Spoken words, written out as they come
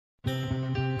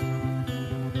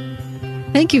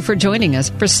Thank you for joining us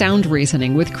for Sound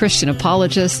Reasoning with Christian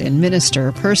apologist and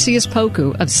minister Perseus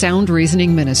Poku of Sound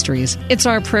Reasoning Ministries. It's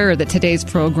our prayer that today's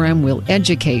program will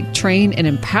educate, train, and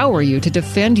empower you to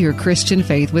defend your Christian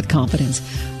faith with confidence.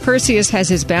 Perseus has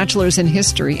his bachelor's in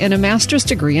history and a master's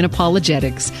degree in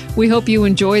apologetics. We hope you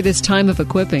enjoy this time of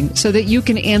equipping so that you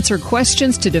can answer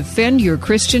questions to defend your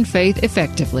Christian faith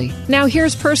effectively. Now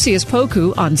here's Perseus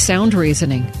Poku on Sound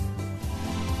Reasoning.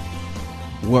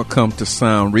 Welcome to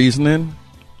Sound Reasoning.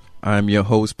 I'm your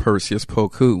host, Perseus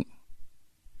Poku.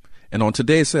 And on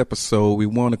today's episode, we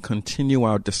want to continue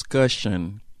our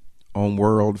discussion on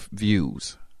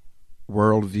worldviews.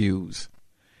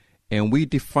 And we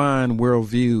define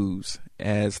worldviews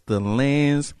as the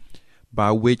lens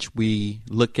by which we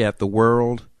look at the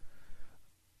world.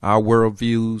 Our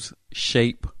worldviews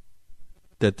shape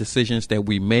the decisions that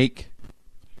we make.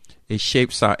 It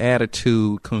shapes our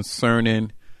attitude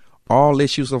concerning all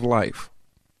issues of life.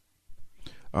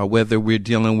 Whether we're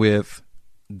dealing with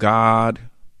God,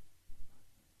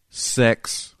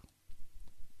 sex,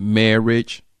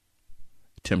 marriage,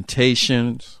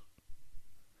 temptations,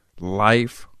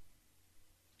 life,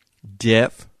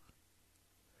 death,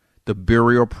 the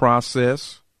burial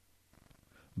process,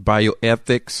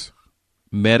 bioethics,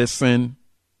 medicine,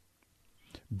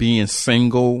 being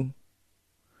single,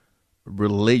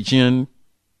 religion,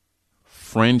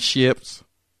 friendships,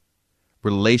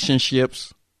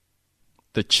 relationships,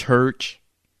 the church,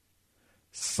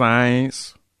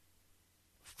 science,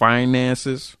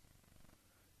 finances,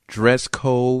 dress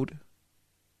code,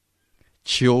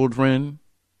 children,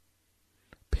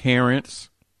 parents,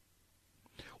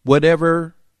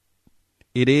 whatever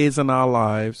it is in our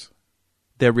lives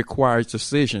that requires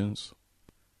decisions,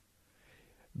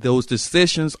 those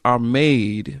decisions are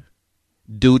made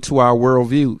due to our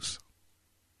worldviews.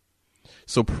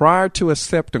 So prior to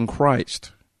accepting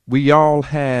Christ, we all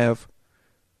have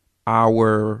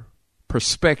our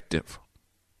perspective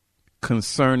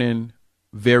concerning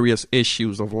various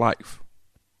issues of life.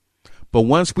 But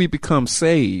once we become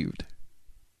saved,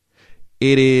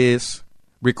 it is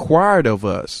required of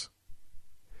us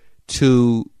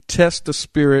to test the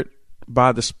Spirit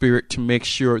by the Spirit to make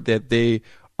sure that they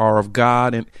are of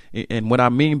God. And what I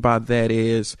mean by that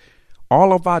is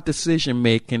all of our decision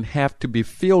making have to be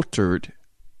filtered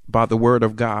by the Word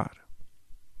of God.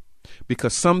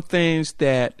 Because some things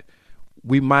that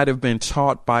we might have been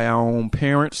taught by our own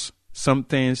parents, some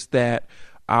things that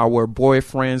our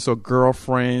boyfriends or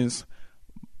girlfriends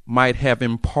might have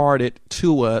imparted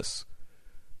to us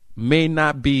may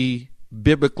not be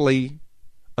biblically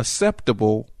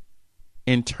acceptable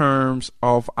in terms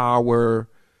of our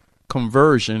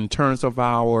conversion, in terms of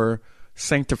our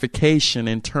sanctification,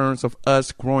 in terms of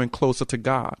us growing closer to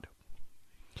God.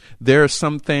 There are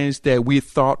some things that we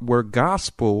thought were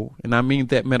gospel, and I mean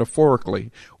that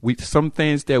metaphorically. Some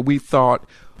things that we thought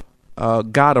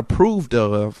God approved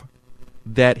of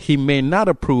that he may not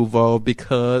approve of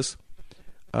because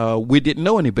we didn't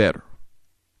know any better.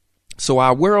 So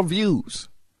our worldviews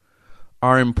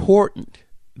are important.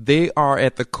 They are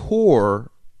at the core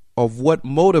of what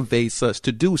motivates us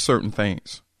to do certain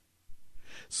things.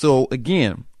 So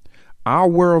again, our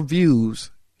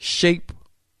worldviews shape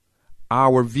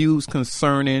our views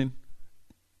concerning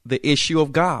the issue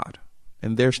of God.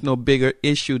 And there's no bigger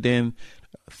issue than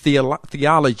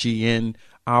theology and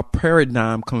our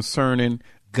paradigm concerning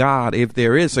God. If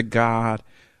there is a God,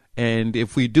 and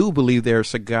if we do believe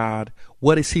there's a God,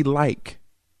 what is he like?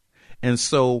 And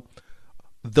so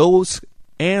those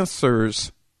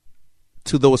answers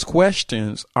to those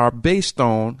questions are based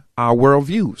on our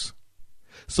worldviews.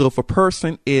 So if a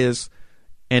person is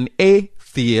an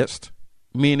atheist,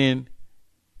 meaning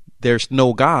there's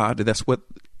no God, that's what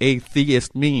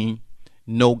atheist mean,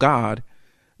 no God,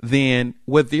 then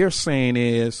what they're saying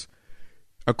is,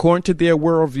 according to their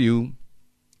worldview,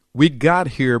 we got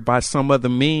here by some other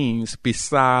means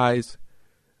besides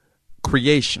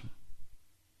creation,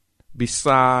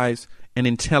 besides an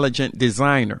intelligent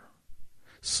designer.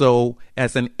 So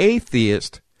as an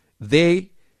atheist, they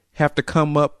have to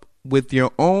come up with their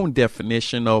own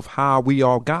definition of how we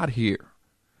all got here.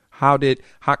 How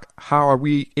are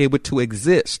we able to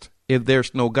exist if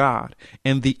there's no God?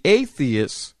 And the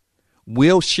atheists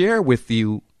will share with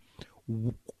you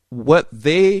what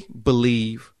they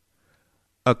believe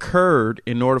occurred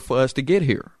in order for us to get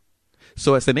here.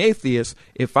 So as an atheist,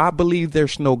 if I believe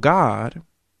there's no God,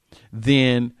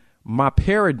 then my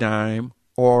paradigm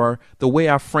or the way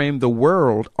I frame the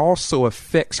world also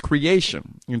affects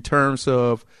creation in terms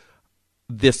of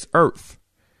this earth.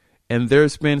 And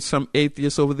there's been some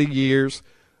atheists over the years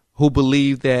who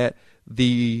believe that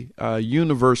the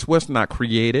universe was not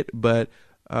created, but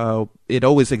it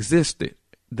always existed,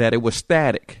 that it was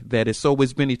static, that it's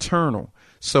always been eternal.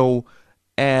 So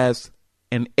as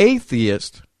an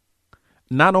atheist,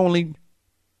 not only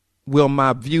will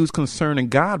my views concerning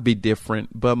God be different,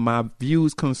 but my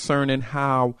views concerning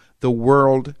how the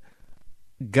world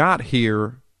got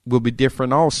here will be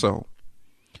different also.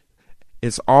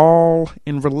 It's all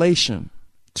in relation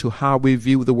to how we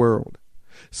view the world.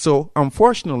 So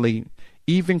unfortunately,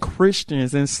 even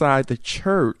Christians inside the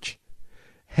church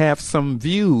have some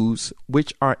views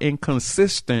which are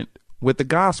inconsistent with the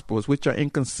Gospels, which are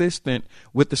inconsistent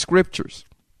with the Scriptures.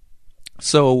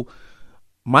 So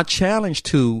my challenge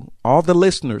to all the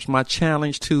listeners, my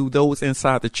challenge to those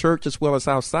inside the church as well as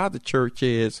outside the church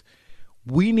is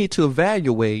we need to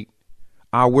evaluate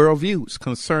our worldviews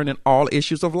concerning all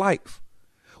issues of life.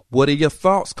 What are your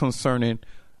thoughts concerning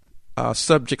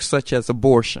subjects such as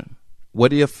abortion?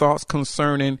 What are your thoughts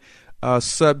concerning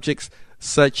subjects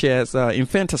such as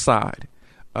infanticide,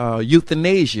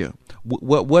 euthanasia?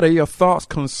 What are your thoughts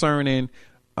concerning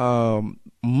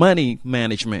money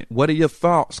management? What are your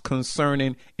thoughts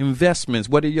concerning investments?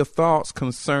 What are your thoughts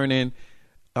concerning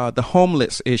the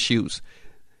homeless issues?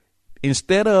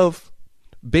 Instead of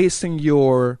basing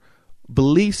your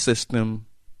belief system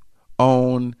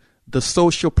on the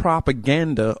social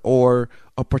propaganda or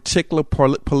a particular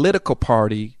political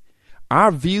party,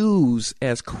 our views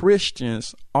as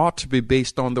Christians ought to be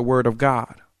based on the Word of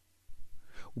God.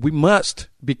 We must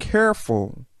be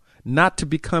careful not to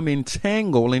become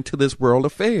entangled into this world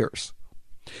affairs.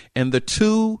 And the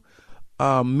two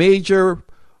major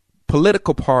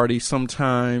political parties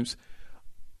sometimes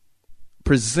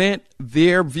present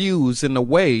their views in a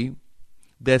way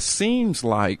that seems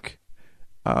like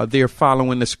they're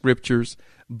following the Scriptures,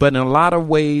 but in a lot of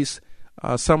ways,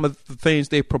 some of the things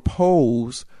they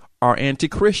propose are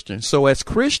anti-Christian. So as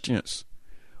Christians,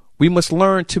 we must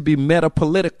learn to be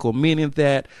metapolitical, meaning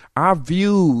that our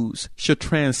views should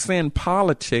transcend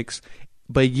politics,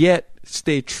 but yet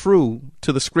stay true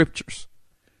to the Scriptures.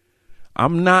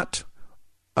 I'm not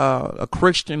a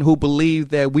Christian who believes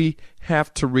that we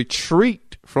have to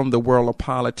retreat from the world of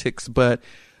politics, but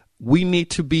we need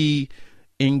to be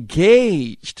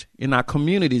engaged in our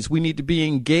communities. We need to be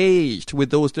engaged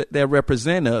with those that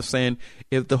represent us. And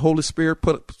if the Holy Spirit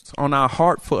puts on our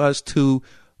heart for us to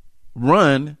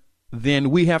run, then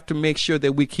we have to make sure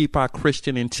that we keep our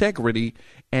Christian integrity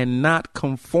and not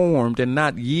conformed and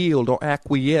not yield or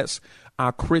acquiesce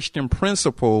our Christian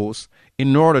principles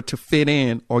in order to fit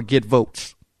in or get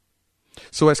votes.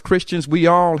 So as Christians, we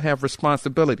all have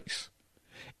responsibilities,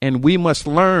 and we must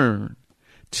learn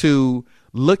to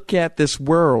look at this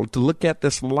world, to look at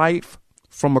this life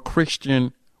from a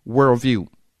Christian worldview.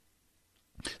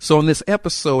 So in this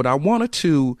episode, I wanted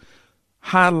to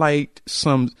highlight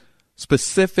some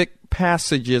specific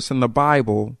passages in the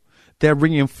Bible that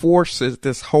reinforces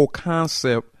this whole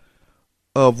concept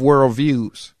of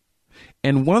worldviews.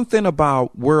 And one thing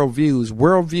about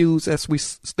worldviews, as we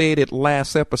stated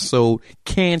last episode,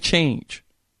 can change.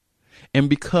 And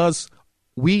because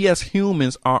we as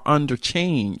humans are under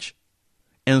change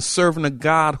and serving a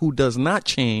God who does not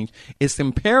change, it's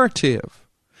imperative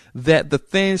that the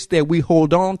things that we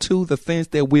hold on to, the things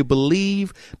that we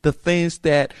believe, the things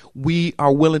that we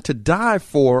are willing to die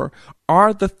for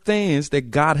are the things that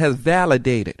God has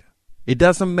validated. It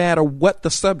doesn't matter what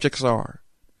the subjects are.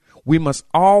 We must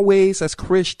always, as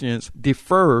Christians,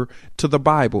 defer to the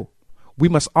Bible. We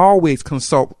must always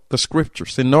consult the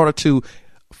Scriptures in order to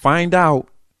find out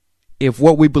if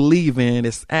what we believe in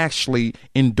is actually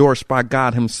endorsed by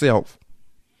God Himself.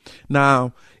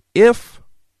 Now, if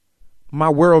my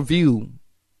worldview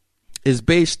is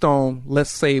based on,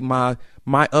 let's say, my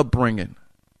upbringing,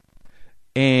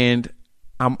 and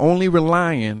I'm only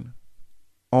relying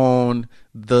on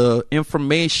the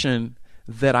information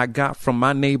that I got from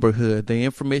my neighborhood, the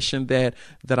information that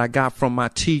I got from my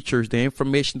teachers, the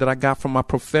information that I got from my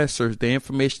professors, the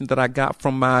information that I got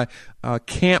from my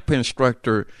camp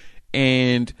instructor,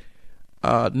 and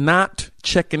not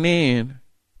checking in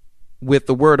with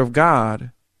the Word of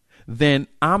God, then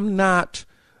I'm not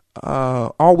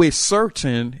always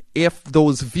certain if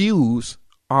those views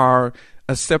are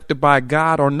accepted by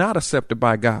God or not accepted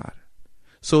by God.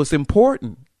 So it's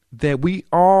important that we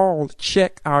all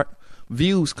check our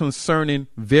views concerning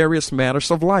various matters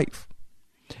of life.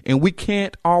 And we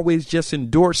can't always just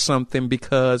endorse something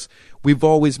because we've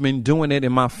always been doing it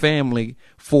in my family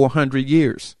for 100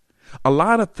 years. A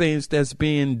lot of things that's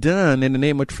being done in the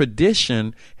name of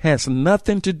tradition has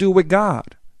nothing to do with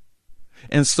God.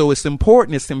 And so it's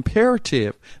important, it's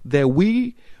imperative that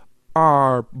we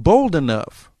are bold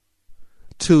enough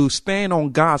to stand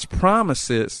on God's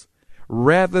promises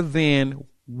rather than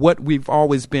what we've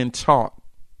always been taught.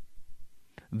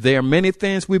 There are many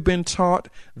things we've been taught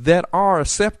that are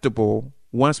acceptable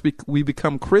once we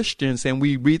become Christians and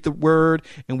we read the word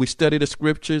and we study the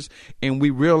scriptures and we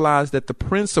realize that the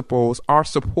principles are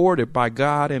supported by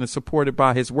God and is supported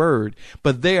by his word.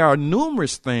 But there are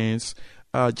numerous things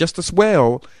just as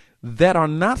well that are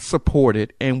not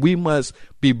supported, and we must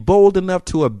be bold enough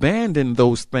to abandon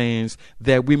those things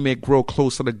that we may grow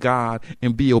closer to God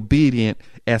and be obedient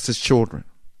as his children.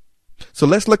 So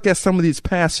let's look at some of these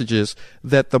passages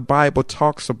that the Bible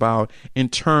talks about in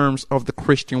terms of the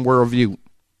Christian worldview.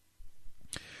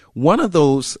 One of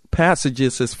those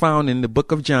passages is found in the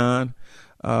book of John,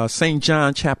 St.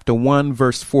 John chapter 1,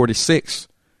 verse 46,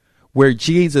 where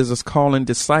Jesus is calling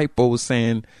disciples,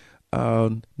 and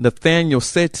Nathanael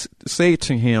said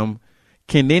to him,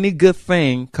 "Can any good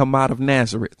thing come out of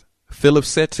Nazareth?" Philip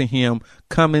said to him,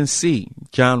 "Come and see."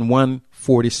 John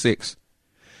 1:46.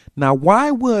 Now,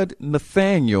 why would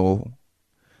Nathanael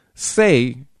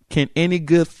say, "Can any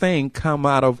good thing come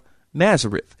out of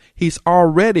Nazareth?" He's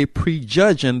already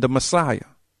prejudging the Messiah.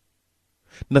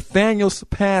 Nathanael's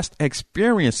past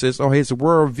experiences or his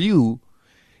worldview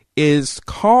is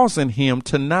causing him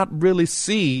to not really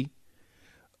see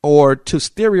or to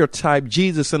stereotype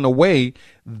Jesus in a way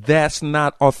that's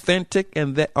not authentic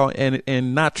and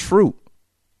not true.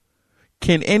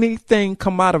 Can anything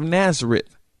come out of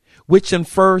Nazareth? Which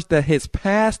infers that his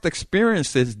past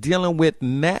experiences dealing with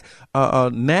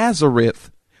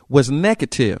Nazareth was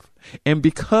negative. And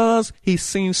because he's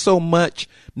seen so much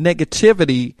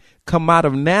negativity come out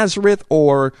of Nazareth,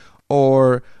 or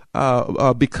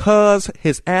because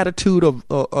his attitude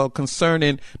of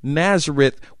concerning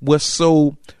Nazareth was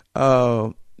so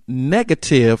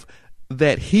negative,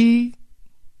 that he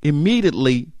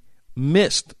immediately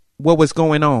missed what was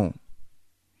going on.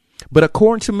 But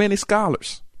according to many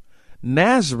scholars,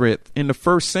 Nazareth in the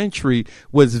first century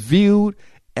was viewed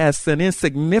as an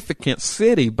insignificant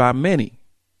city by many.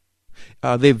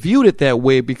 They viewed it that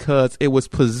way because it was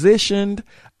positioned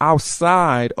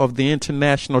outside of the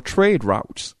international trade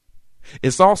routes.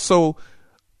 It's also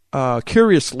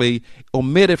curiously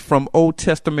omitted from Old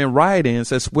Testament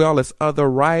writings as well as other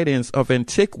writings of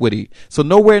antiquity. So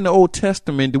nowhere in the Old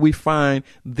Testament do we find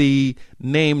the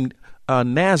name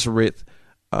Nazareth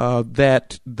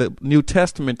that the New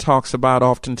Testament talks about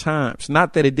oftentimes.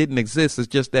 Not that it didn't exist, it's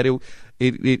just that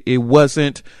it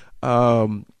wasn't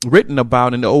written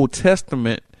about in the Old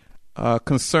Testament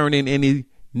concerning any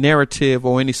narrative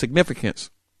or any significance.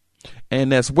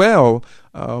 And as well,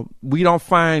 we don't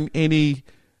find any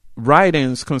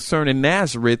writings concerning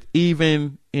Nazareth,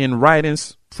 even in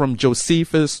writings from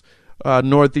Josephus,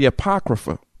 nor the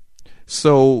Apocrypha.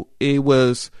 So it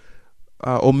was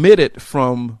omitted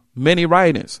from many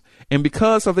writings. And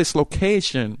because of its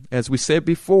location, as we said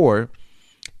before,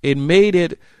 it made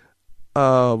it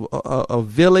a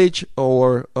village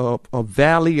or a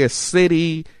valley, a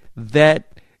city that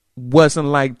wasn't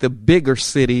like the bigger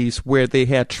cities where they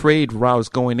had trade routes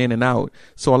going in and out.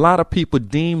 So a lot of people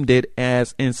deemed it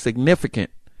as insignificant.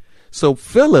 So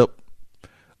Philip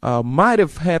might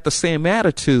have had the same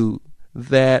attitude,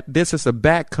 that this is a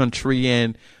backcountry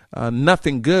and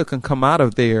nothing good can come out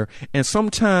of there. And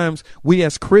sometimes we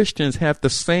as Christians have the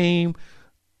same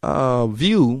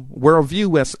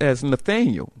worldview as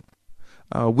Nathanael.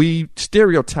 We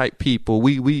stereotype people.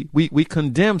 We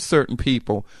condemn certain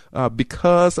people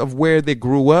because of where they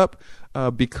grew up,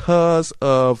 because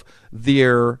of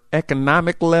their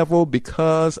economic level,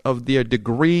 because of their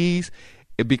degrees,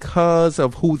 because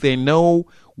of who they know.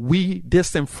 We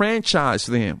disenfranchise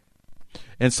them.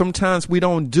 And sometimes we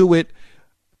don't do it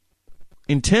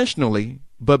intentionally,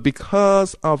 but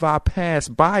because of our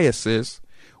past biases,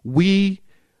 we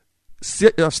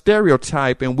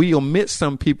stereotype and we omit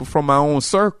some people from our own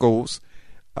circles,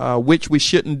 which we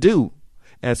shouldn't do.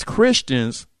 As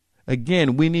Christians,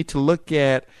 again, we need to look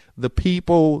at the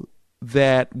people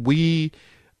that we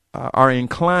are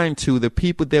inclined to, the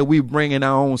people that we bring in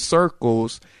our own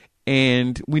circles,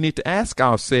 and we need to ask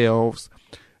ourselves,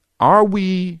 are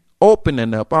we open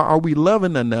enough? Are we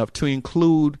loving enough to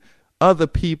include other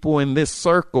people in this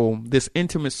circle, this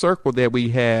intimate circle that we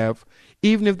have,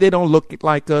 even if they don't look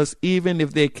like us, even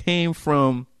if they came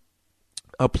from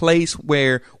a place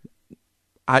where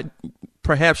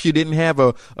perhaps you didn't have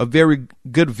a very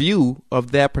good view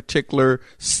of that particular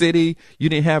city, you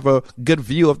didn't have a good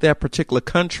view of that particular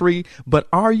country, but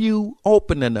are you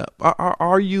open enough?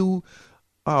 Are you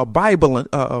Bible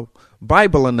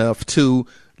enough to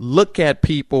look at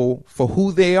people for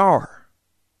who they are,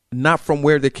 not from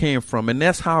where they came from? And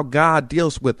that's how God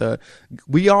deals with us.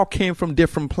 We all came from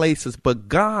different places, but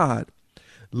God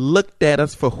looked at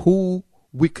us for who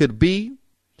we could be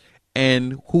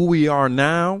and who we are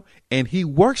now, and he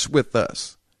works with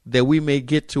us that we may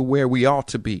get to where we ought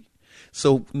to be.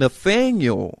 So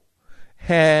Nathanael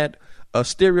had a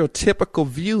stereotypical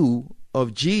view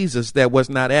of Jesus that was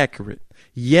not accurate.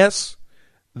 Yes,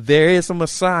 there is a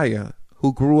Messiah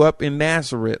who grew up in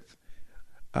Nazareth,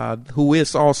 who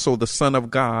is also the Son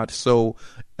of God. So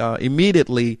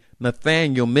immediately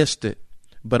Nathanael missed it,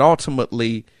 but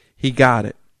ultimately he got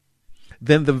it.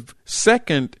 Then the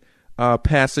second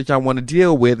passage I want to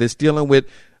deal with is dealing with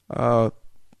 1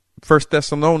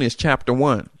 Thessalonians chapter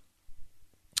 1.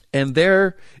 And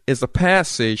there is a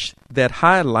passage that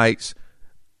highlights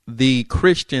the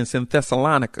Christians in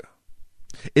Thessalonica.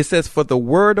 It says, "For the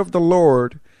word of the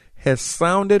Lord has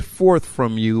sounded forth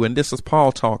from you," and this is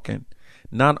Paul talking,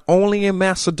 "not only in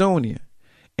Macedonia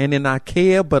and in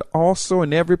Achaia, but also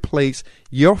in every place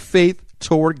your faith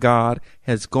toward God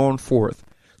has gone forth,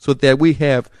 so that we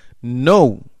have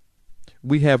no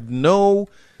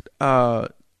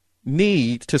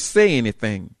need to say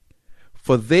anything.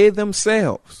 For they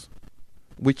themselves,"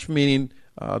 which meaning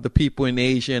the people in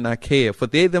Asia and Achaia, "for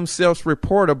they themselves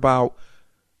report about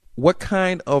what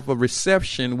kind of a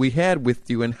reception we had with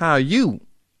you, and how you,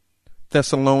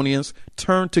 Thessalonians,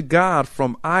 turned to God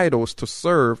from idols to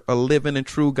serve a living and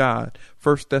true God."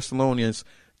 1 Thessalonians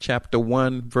chapter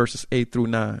 1, verses 8 through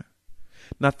 9.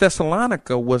 Now,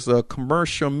 Thessalonica was a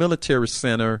commercial military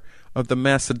center of the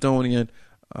Macedonian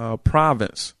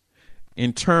province.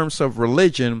 In terms of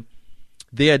religion,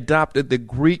 they adopted the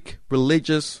Greek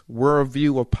religious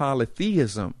worldview of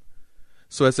polytheism.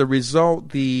 So as a result,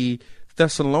 the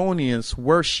Thessalonians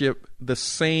worship the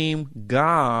same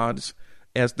gods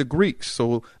as the Greeks.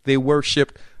 So they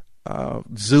worshiped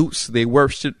Zeus, they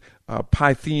worshiped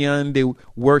Pythian, they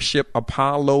worship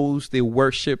Apollos, they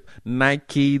worship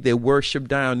Nike, they worship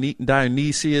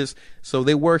Dionysius. So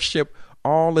they worship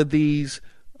all of these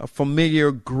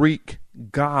familiar Greek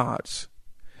gods.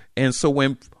 And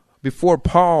so before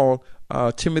Paul,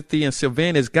 Timothy, and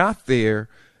Silvanus got there,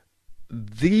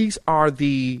 these are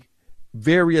the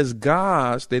various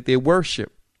gods that they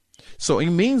worship. So it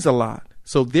means a lot.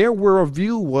 So their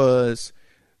worldview was,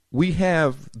 we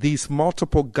have these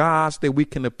multiple gods that we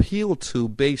can appeal to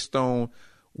based on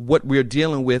what we're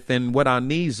dealing with and what our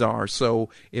needs are. So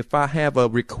if I have a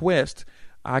request,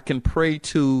 I can pray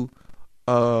to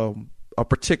a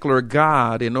particular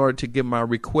God in order to get my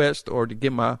request or to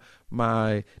get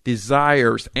my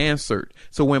desires answered.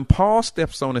 So when Paul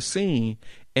steps on the scene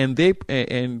and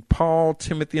Paul,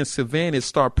 Timothy, and Silvanus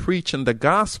start preaching the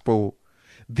gospel,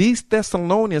 these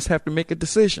Thessalonians have to make a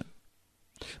decision.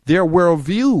 Their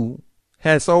worldview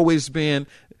has always been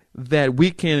that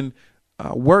we can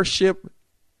worship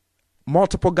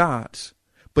multiple gods.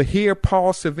 But here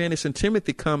Paul, Silvanus, and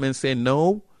Timothy come and say,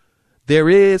 no, there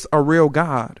is a real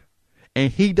God. And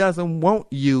he doesn't want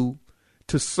you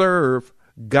to serve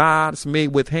gods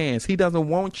made with hands. He doesn't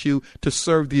want you to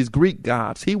serve these Greek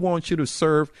gods. He wants you to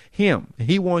serve him.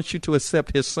 He wants you to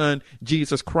accept his son,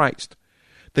 Jesus Christ.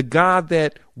 The God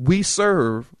that we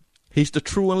serve, he's the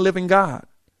true and living God.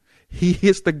 He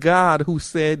is the God who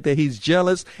said that he's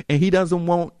jealous and he doesn't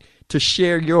want to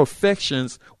share your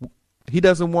affections. He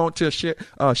doesn't want to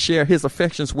share his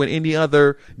affections with any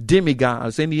other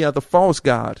demigods, any other false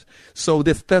gods. So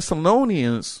the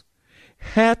Thessalonians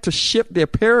had to shift their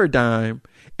paradigm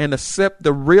and accept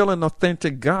the real and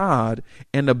authentic God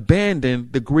and abandon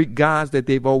the Greek gods that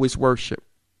they've always worshiped.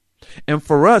 And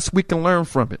for us, we can learn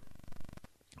from it.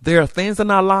 There are things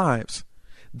in our lives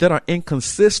that are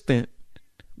inconsistent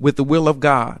with the will of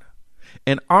God.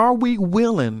 And are we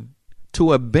willing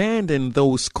to abandon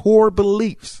those core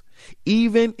beliefs,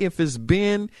 even if it's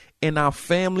been in our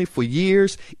family for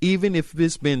years, even if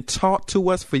it's been taught to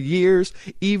us for years,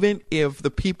 even if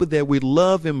the people that we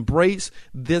love embrace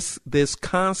this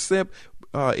concept,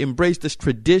 embrace this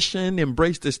tradition,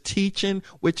 embrace this teaching,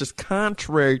 which is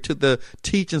contrary to the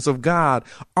teachings of God?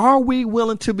 Are we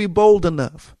willing to be bold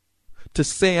enough to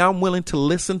say, I'm willing to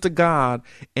listen to God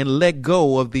and let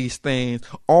go of these things?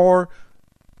 Or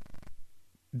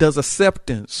does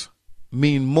acceptance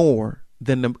mean more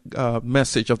than the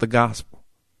message of the gospel?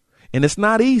 And it's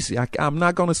not easy. I'm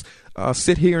not going to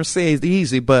sit here and say it's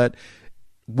easy, but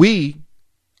we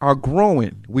are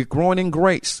growing. We're growing in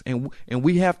grace, and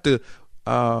we have to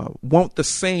want the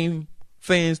same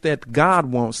things that God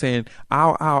wants, and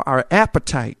our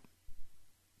appetite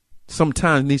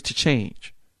sometimes needs to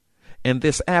change. And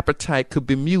this appetite could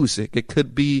be music. It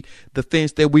could be the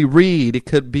things that we read. It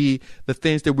could be the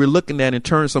things that we're looking at in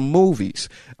terms of movies,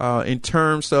 in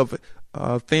terms of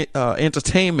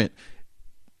entertainment.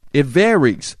 It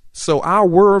varies. So our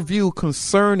worldview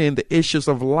concerning the issues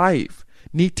of life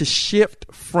need to shift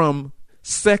from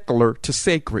secular to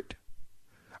sacred.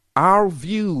 Our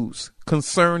views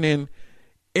concerning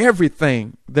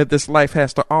everything that this life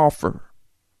has to offer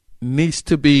needs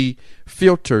to be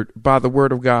filtered by the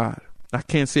Word of God. I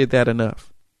can't say that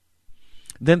enough.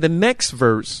 Then the next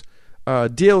verse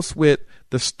deals with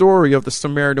the story of the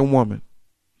Samaritan woman.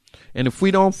 And if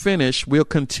we don't finish, we'll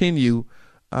continue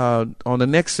on the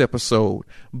next episode.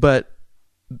 But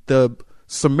the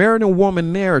Samaritan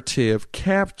woman narrative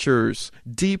captures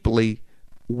deeply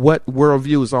what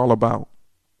worldview is all about.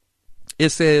 It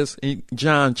says in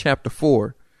John chapter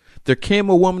 4, there came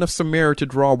a woman of Samaria to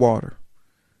draw water.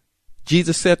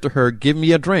 Jesus said to her, give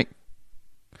me a drink.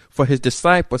 For his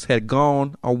disciples had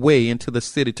gone away into the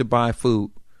city to buy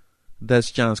food.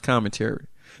 That's John's commentary.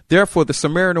 Therefore, the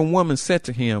Samaritan woman said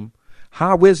to him,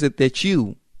 how is it that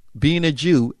you, being a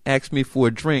Jew, ask me for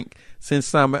a drink,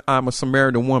 since I'm a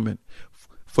Samaritan woman?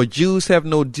 For Jews have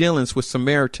no dealings with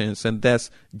Samaritans, and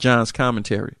that's John's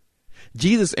commentary.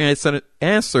 Jesus answered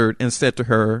and said to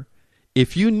her,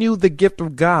 if you knew the gift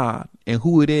of God and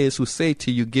who it is who say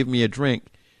to you, give me a drink,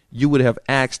 you would have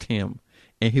asked him,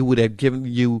 and he would have given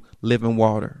you living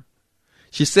water.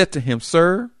 She said to him,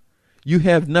 sir, you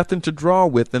have nothing to draw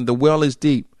with, and the well is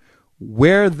deep.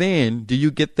 Where then do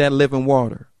you get that living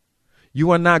water?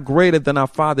 You are not greater than our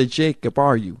father Jacob,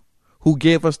 are you, who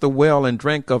gave us the well and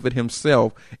drank of it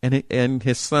himself and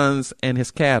his sons and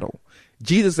his cattle?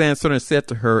 Jesus answered and said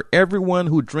to her, everyone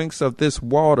who drinks of this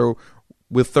water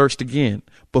will thirst again.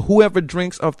 But whoever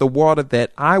drinks of the water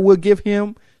that I will give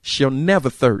him shall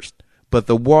never thirst. But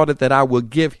the water that I will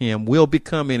give him will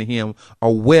become in him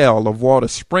a well of water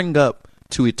spring up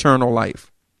to eternal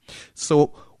life.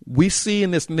 So we see in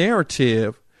this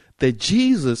narrative that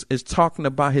Jesus is talking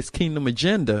about his kingdom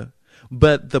agenda,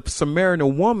 but the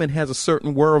Samaritan woman has a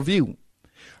certain worldview.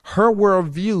 Her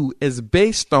worldview is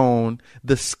based on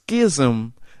the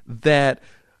schism that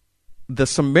the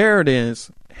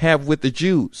Samaritans have with the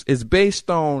Jews. It's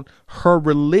based on her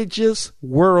religious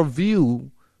worldview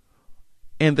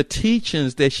and the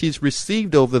teachings that she's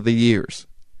received over the years.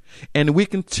 And we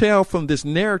can tell from this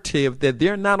narrative that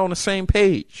they're not on the same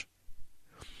page.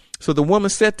 So the woman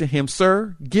said to him,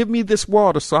 sir, give me this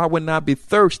water so I will not be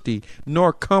thirsty,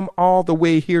 nor come all the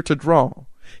way here to draw.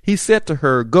 He said to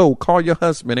her, go, call your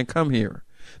husband and come here.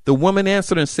 The woman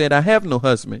answered and said, I have no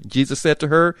husband. Jesus said to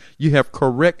her, you have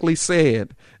correctly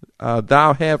said,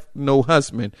 thou have no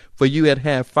husband, for you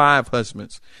had 5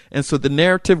 husbands. And so the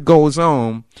narrative goes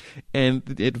on,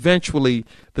 and eventually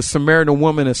the Samaritan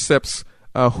woman accepts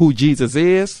who Jesus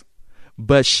is,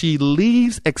 but she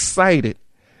leaves excited,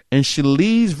 and she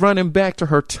leaves running back to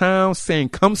her town saying,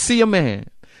 come see a man.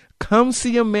 Come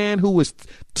see a man who has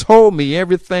told me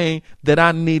everything that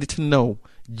I needed to know.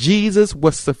 Jesus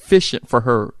was sufficient for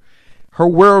her. Her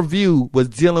worldview was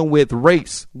dealing with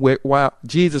race, while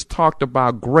Jesus talked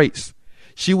about grace.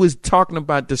 She was talking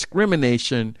about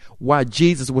discrimination, while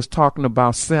Jesus was talking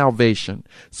about salvation.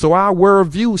 So our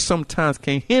worldview sometimes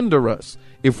can hinder us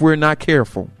if we're not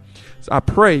careful. So I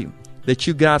pray that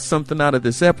you got something out of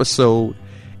this episode,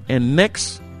 and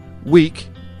next week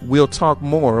we'll talk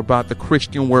more about the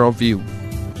Christian worldview.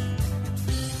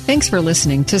 Thanks for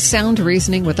listening to Sound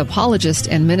Reasoning with apologist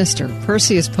and minister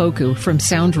Perseus Poku from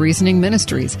Sound Reasoning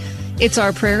Ministries. It's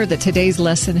our prayer that today's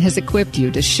lesson has equipped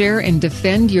you to share and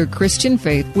defend your Christian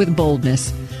faith with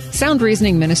boldness. Sound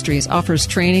Reasoning Ministries offers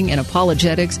training in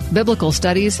apologetics, biblical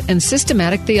studies, and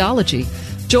systematic theology.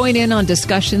 Join in on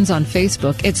discussions on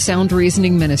Facebook at Sound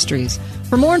Reasoning Ministries.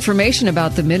 For more information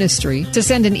about the ministry, to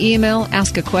send an email,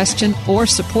 ask a question, or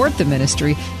support the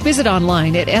ministry, visit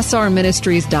online at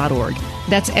srministries.org.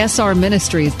 That's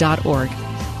srministries.org.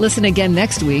 Listen again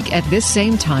next week at this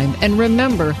same time, and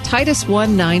remember, Titus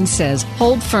 1:9 says,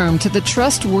 hold firm to the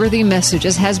trustworthy message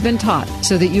as has been taught,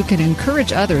 so that you can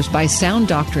encourage others by sound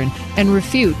doctrine and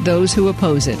refute those who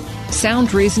oppose it.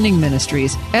 Sound Reasoning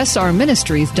Ministries,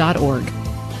 srministries.org.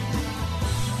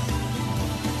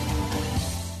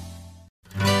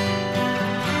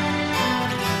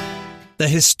 The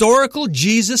Historical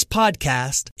Jesus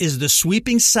Podcast is the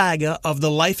sweeping saga of the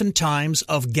life and times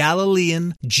of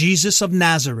Galilean Jesus of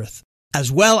Nazareth,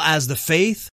 as well as the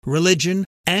faith, religion,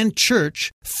 and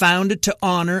church founded to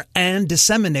honor and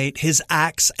disseminate his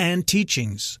acts and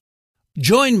teachings.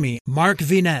 Join me, Mark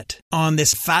Vinette, on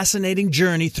this fascinating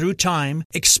journey through time,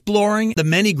 exploring the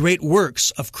many great works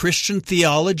of Christian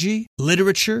theology,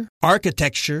 literature,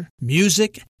 architecture,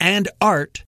 music, and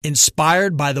art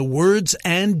inspired by the words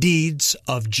and deeds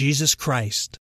of Jesus Christ.